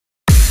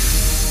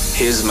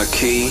Here's my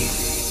key,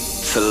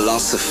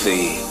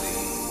 philosophy.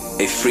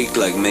 A freak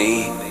like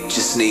me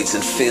just needs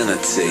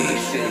infinity.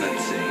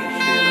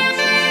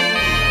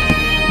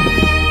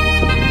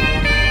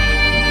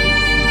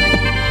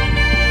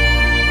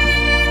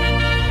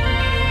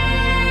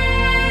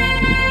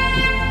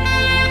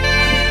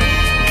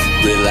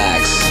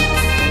 Relax,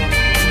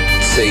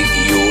 take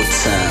your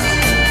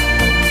time.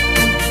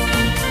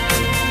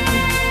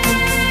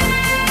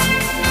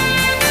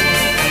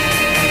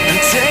 And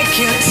take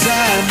your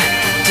time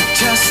to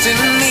trust in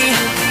me,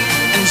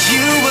 and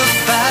you will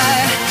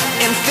find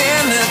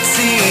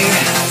infinity,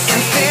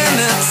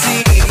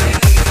 infinity.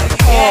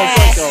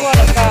 Yes, what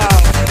about?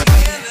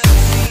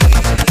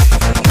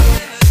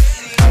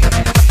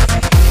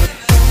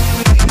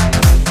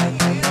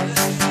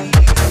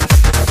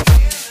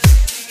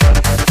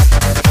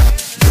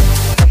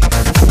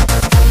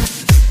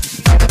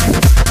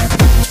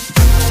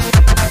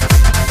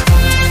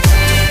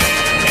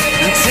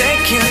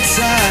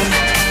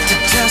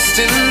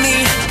 In me,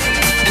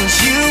 and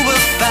you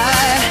will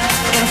find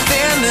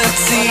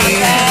infinity,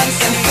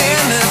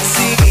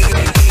 infinity.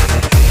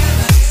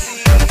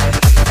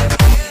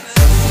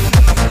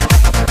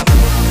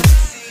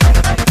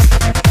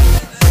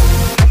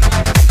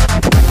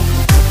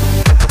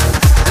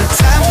 And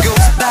time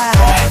goes by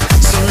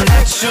so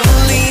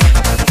naturally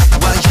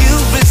while you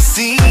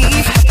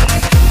receive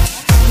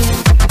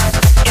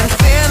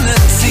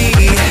infinity.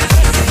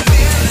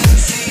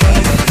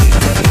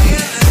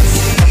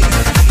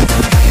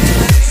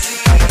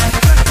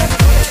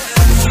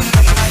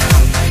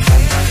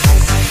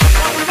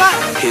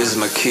 Here's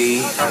my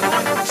key,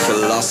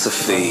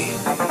 philosophy.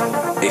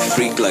 A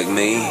freak like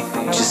me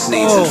just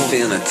needs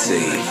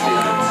infinity.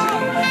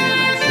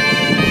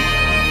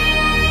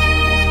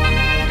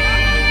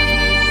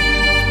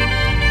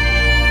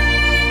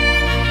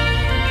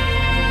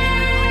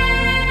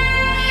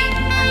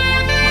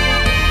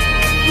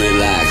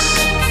 Relax,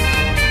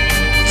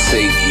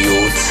 take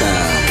your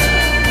time.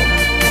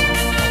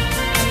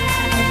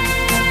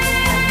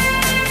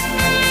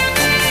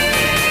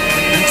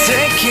 And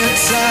take your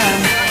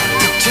time.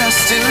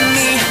 Trust in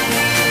me,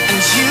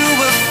 and you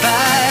will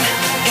find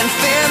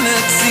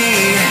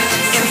infinity,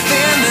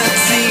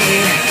 infinity,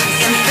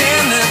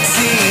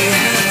 infinity,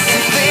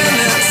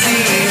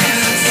 infinity,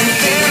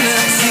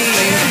 infinity,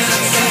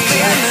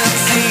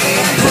 infinity,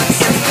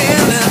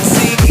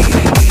 infinity.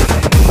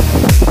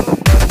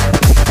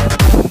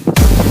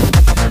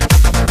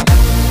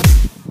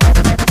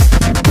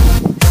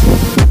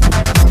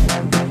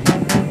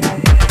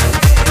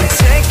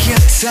 Take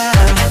your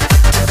time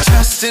to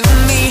trust in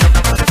me,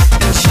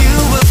 and you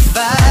will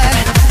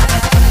find.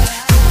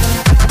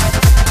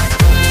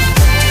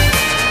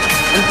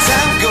 And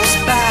time goes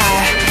by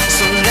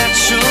so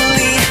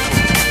naturally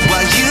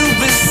while you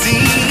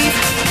receive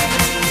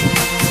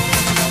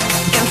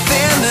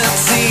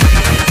infinity.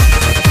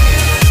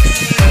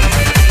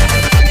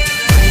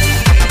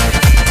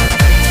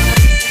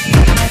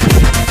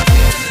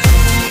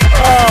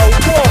 Oh,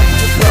 what?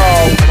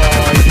 Oh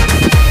my.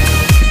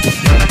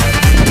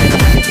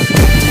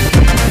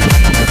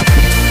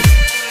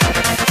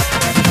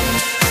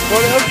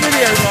 Well, a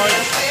video,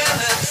 right?